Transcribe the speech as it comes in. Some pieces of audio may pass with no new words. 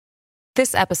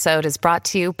This episode is brought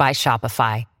to you by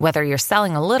Shopify. Whether you're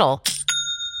selling a little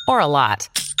or a lot,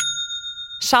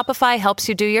 Shopify helps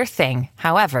you do your thing,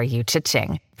 however you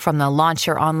cha-ching. From the launch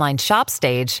your online shop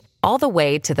stage, all the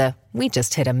way to the we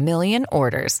just hit 1 million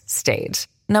orders stage.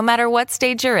 No matter what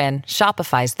stage you're in,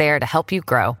 Shopify's there to help you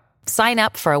grow. Sign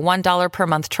up for a $1 per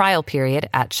month trial period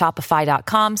at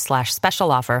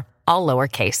shopify.com/special offer, all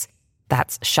lowercase.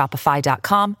 That's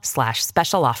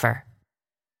shopify.com/special offer.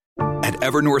 At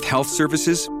Evernorth Health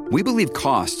Services, we believe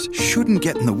costs shouldn't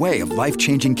get in the way of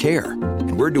life-changing care,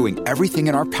 and we're doing everything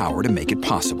in our power to make it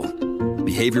possible.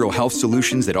 Behavioral health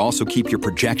solutions that also keep your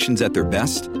projections at their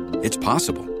best? It's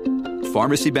possible.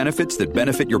 Pharmacy benefits that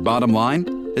benefit your bottom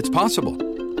line? It's possible.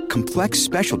 Complex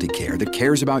specialty care that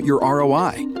cares about your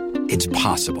ROI? It's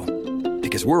possible.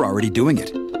 Because we're already doing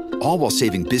it. All while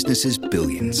saving businesses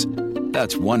billions.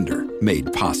 That's Wonder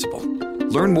made possible.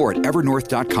 Learn more at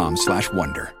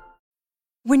evernorth.com/wonder.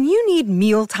 When you need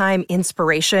mealtime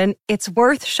inspiration, it's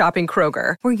worth shopping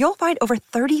Kroger, where you'll find over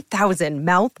 30,000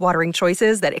 mouth-watering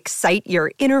choices that excite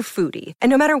your inner foodie. And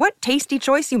no matter what tasty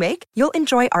choice you make, you'll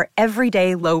enjoy our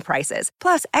everyday low prices,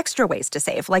 plus extra ways to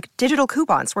save, like digital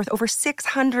coupons worth over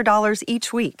 $600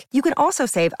 each week. You can also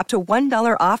save up to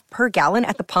 $1 off per gallon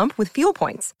at the pump with fuel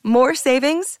points. More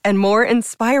savings and more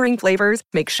inspiring flavors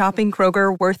make shopping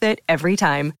Kroger worth it every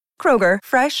time. Kroger,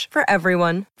 fresh for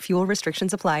everyone. Fuel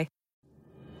restrictions apply.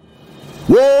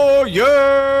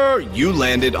 Warrior! You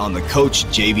landed on the Coach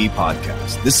JV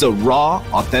podcast. This is a raw,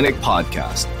 authentic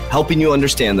podcast helping you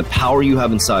understand the power you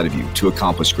have inside of you to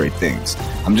accomplish great things.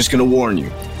 I'm just going to warn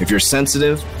you, if you're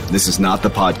sensitive, this is not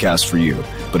the podcast for you.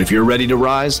 But if you're ready to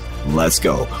rise, let's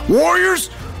go.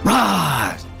 Warriors,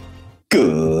 rise! Good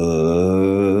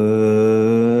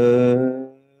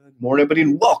morning, everybody,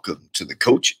 and welcome to the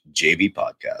Coach JV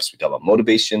podcast. We talk about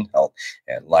motivation, health,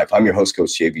 and life. I'm your host,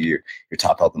 Coach JV, your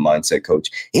top health and mindset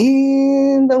coach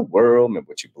in the world. Remember,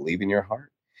 what you believe in your heart,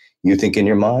 you think in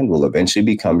your mind, will eventually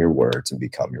become your words and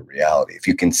become your reality. If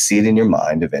you can see it in your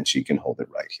mind, eventually you can hold it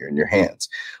right here in your hands.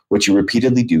 What you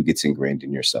repeatedly do gets ingrained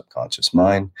in your subconscious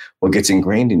mind. What gets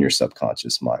ingrained in your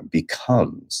subconscious mind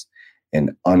becomes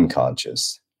an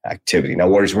unconscious activity. Now,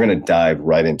 warriors, we're going to dive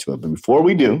right into it. But before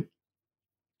we do,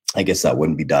 I guess I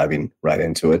wouldn't be diving right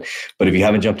into it. But if you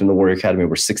haven't jumped in the Warrior Academy,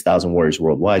 we're 6,000 warriors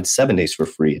worldwide, 7 days for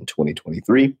free in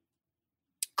 2023.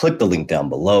 Click the link down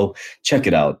below. Check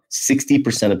it out.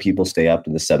 60% of people stay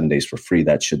after the 7 days for free.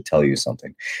 That should tell you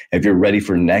something. If you're ready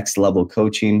for next level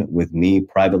coaching with me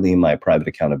privately in my private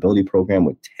accountability program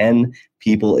with 10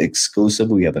 people exclusive,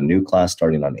 we have a new class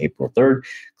starting on April 3rd.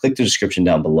 Click the description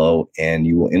down below and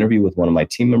you will interview with one of my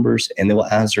team members and they will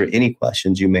answer any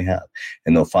questions you may have.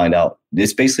 And they'll find out.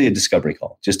 It's basically a discovery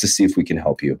call just to see if we can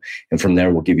help you. And from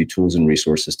there, we'll give you tools and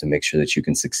resources to make sure that you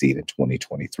can succeed in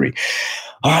 2023.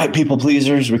 All right, people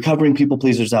pleasers, recovering people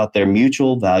pleasers out there,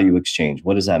 mutual value exchange.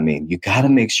 What does that mean? You got to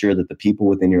make sure that the people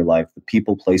within your life, the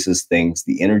people, places, things,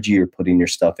 the energy you're putting your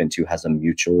stuff into has a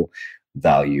mutual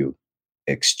value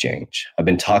exchange. I've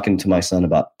been talking to my son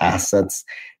about assets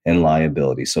and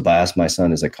liability. So if I ask my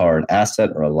son, is a car an asset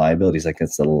or a liability? He's like,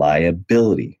 it's a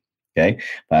liability. Okay.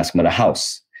 If I ask him about a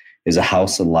house, is a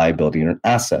house a liability or an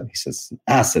asset? He says, an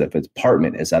asset. If it's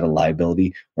apartment, is that a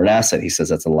liability or an asset? He says,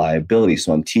 that's a liability.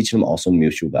 So I'm teaching him also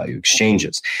mutual value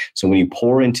exchanges. So when you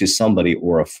pour into somebody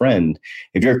or a friend,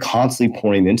 if you're constantly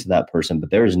pouring into that person, but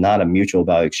there is not a mutual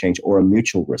value exchange or a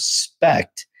mutual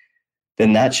respect,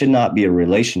 then that should not be a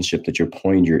relationship that you're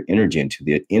pouring your energy into.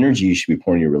 The energy you should be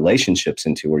pouring your relationships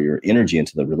into, or your energy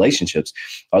into the relationships,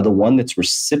 are the one that's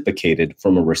reciprocated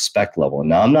from a respect level. And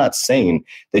now I'm not saying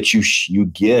that you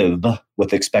give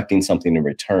with expecting something in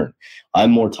return.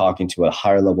 I'm more talking to a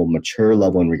higher level, mature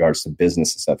level in regards to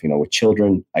business and stuff. You know, with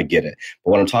children, I get it.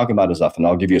 But what I'm talking about is often,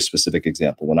 I'll give you a specific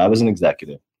example. When I was an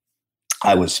executive,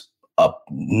 I was a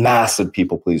massive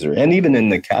people pleaser. And even in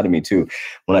the academy too,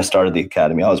 when I started the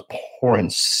academy, I was pouring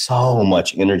so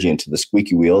much energy into the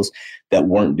squeaky wheels that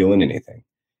weren't doing anything.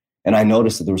 And I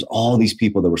noticed that there was all these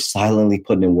people that were silently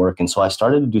putting in work. And so I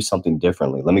started to do something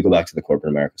differently. Let me go back to the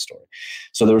corporate America story.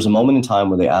 So there was a moment in time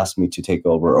where they asked me to take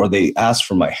over, or they asked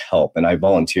for my help, and I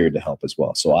volunteered to help as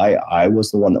well. So I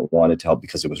was the one that wanted to help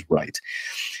because it was right.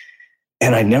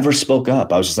 And I never spoke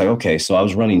up. I was just like, okay. So I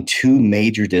was running 2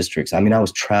 major districts. I mean, I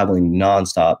was traveling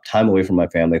nonstop, time away from my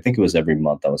family. I think it was every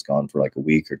month I was gone for like a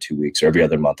week or 2 weeks, or every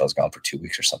other month I was gone for 2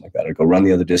 weeks or something like that. I'd go run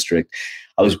the other district.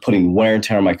 I was putting wear and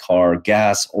tear on my car,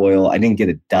 gas, oil. I didn't get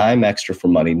a dime extra for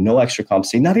money, no extra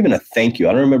compensation, not even a thank you.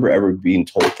 I don't remember ever being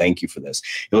told thank you for this.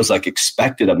 It was like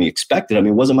expected of me.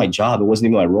 It wasn't my job. It wasn't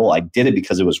even my role. I did it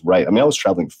because it was right. I mean, I was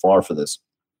traveling far for this.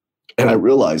 And I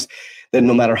realized that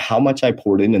no matter how much I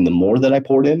poured in and the more that I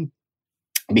poured in,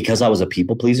 because I was a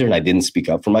people pleaser and I didn't speak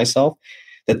up for myself,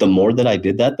 that the more that I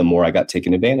did that, the more I got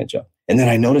taken advantage of. And then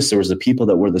I noticed there was the people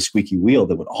that were the squeaky wheel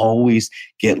that would always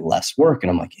get less work. And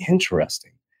I'm like,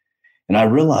 interesting. And I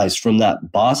realized from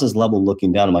that boss's level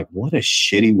looking down, I'm like, what a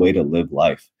shitty way to live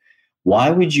life. Why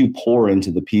would you pour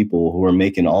into the people who are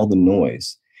making all the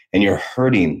noise and you're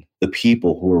hurting the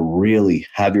people who are really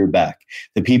have your back,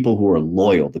 the people who are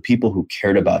loyal, the people who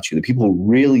cared about you, the people who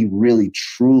really, really,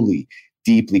 truly,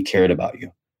 deeply cared about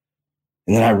you?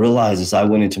 And then I realized as I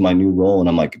went into my new role and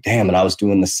I'm like, damn, and I was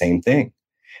doing the same thing.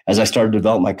 As I started to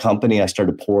develop my company, I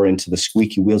started to pour into the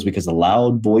squeaky wheels because the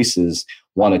loud voices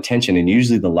want attention. And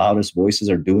usually the loudest voices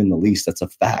are doing the least. That's a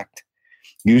fact.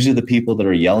 Usually the people that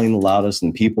are yelling the loudest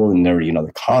and people, and they're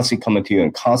constantly coming to you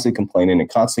and constantly complaining and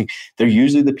constantly, they're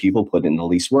usually the people putting in the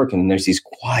least work. And then there's these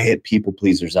quiet people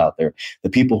pleasers out there,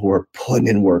 the people who are putting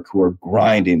in work, who are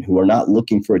grinding, who are not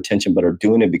looking for attention, but are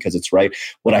doing it because it's right.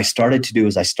 What I started to do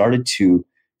is I started to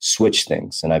switch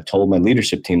things. And I've told my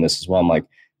leadership team this as well. I'm like,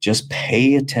 just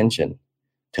pay attention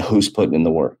to who's putting in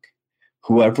the work.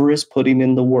 Whoever is putting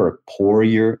in the work, pour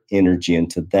your energy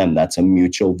into them. That's a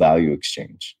mutual value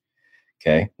exchange.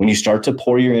 Okay. When you start to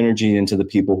pour your energy into the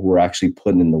people who are actually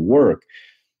putting in the work,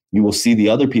 you will see the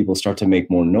other people start to make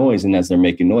more noise. And as they're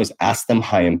making noise, ask them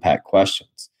high impact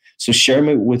questions. So share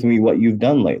with me what you've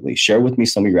done lately. Share with me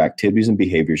some of your activities and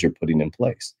behaviors you're putting in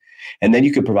place. And then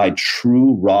you could provide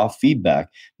true, raw feedback,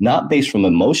 not based from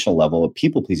emotional level, a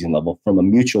people-pleasing level, from a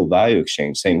mutual value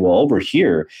exchange, saying, well, over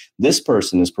here, this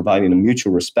person is providing a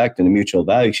mutual respect and a mutual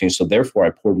value exchange, so therefore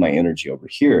I poured my energy over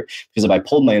here. Because if I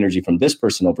pulled my energy from this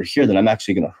person over here, then I'm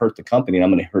actually going to hurt the company, and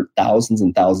I'm going to hurt thousands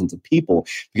and thousands of people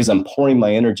because I'm pouring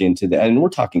my energy into that. And we're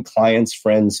talking clients,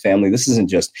 friends, family. This isn't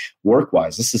just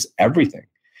work-wise. This is everything.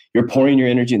 You're pouring your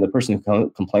energy in the person who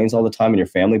complains all the time in your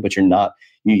family, but you're not.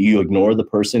 You ignore the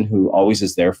person who always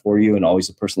is there for you and always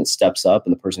the person that steps up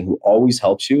and the person who always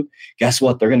helps you. Guess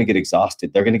what? They're going to get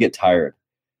exhausted. They're going to get tired.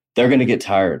 They're going to get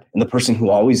tired. And the person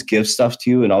who always gives stuff to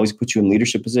you and always puts you in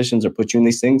leadership positions or puts you in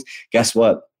these things, guess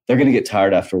what? They're going to get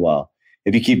tired after a while.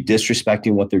 If you keep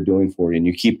disrespecting what they're doing for you and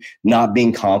you keep not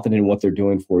being confident in what they're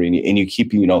doing for you and you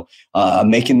keep,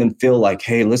 making them feel like,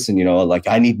 hey, listen, like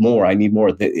I need more.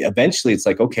 Eventually it's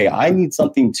like, okay, I need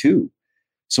something too.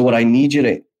 So what I need you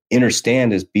to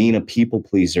understand is being a people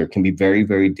pleaser can be very,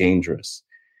 very dangerous.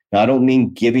 Now, I don't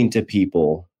mean giving to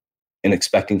people and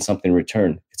expecting something in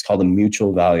return. It's called a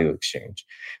mutual value exchange.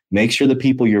 Make sure the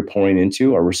people you're pouring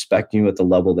into are respecting you at the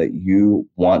level that you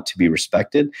want to be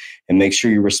respected, and make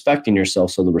sure you're respecting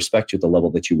yourself so they respect you at the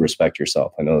level that you respect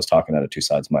yourself. I know I was talking out of two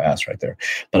sides of my ass right there,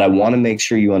 but I want to make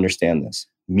sure you understand this.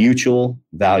 Mutual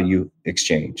value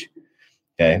exchange.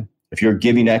 Okay. If you're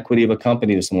giving equity of a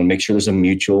company to someone, make sure there's a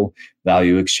mutual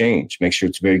value exchange. Make sure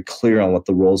it's very clear on what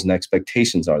the roles and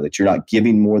expectations are, that you're not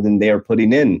giving more than they are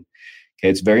putting in. Okay,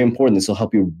 it's very important. This will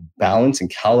help you balance and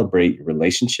calibrate your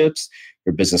relationships,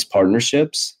 your business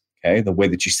partnerships, okay, the way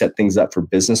that you set things up for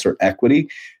business or equity.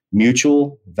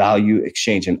 Mutual value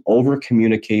exchange, and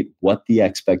over-communicate what the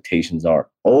expectations are.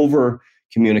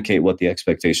 Over-communicate what the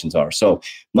expectations are. So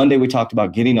Monday, we talked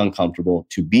about getting uncomfortable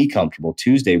to be comfortable.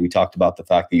 Tuesday, we talked about the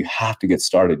fact that you have to get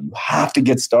started. You have to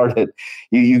get started.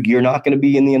 You're not going to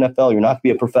be in the NFL. You're not going to be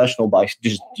a professional by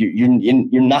just,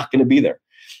 you're not going to be there.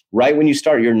 Right when you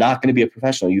start, you're not going to be a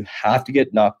professional. You have to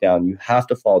get knocked down. You have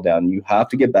to fall down. You have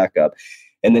to get back up.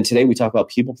 And then today we talk about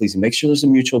people pleasing. Make sure there's a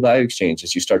mutual value exchange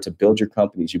as you start to build your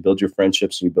companies, you build your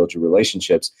friendships, you build your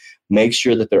relationships. Make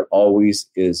sure that there always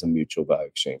is a mutual value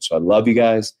exchange. So I love you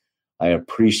guys. I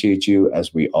appreciate you.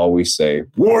 As we always say,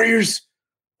 Warriors,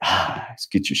 let's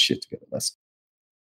get your shit together. Let's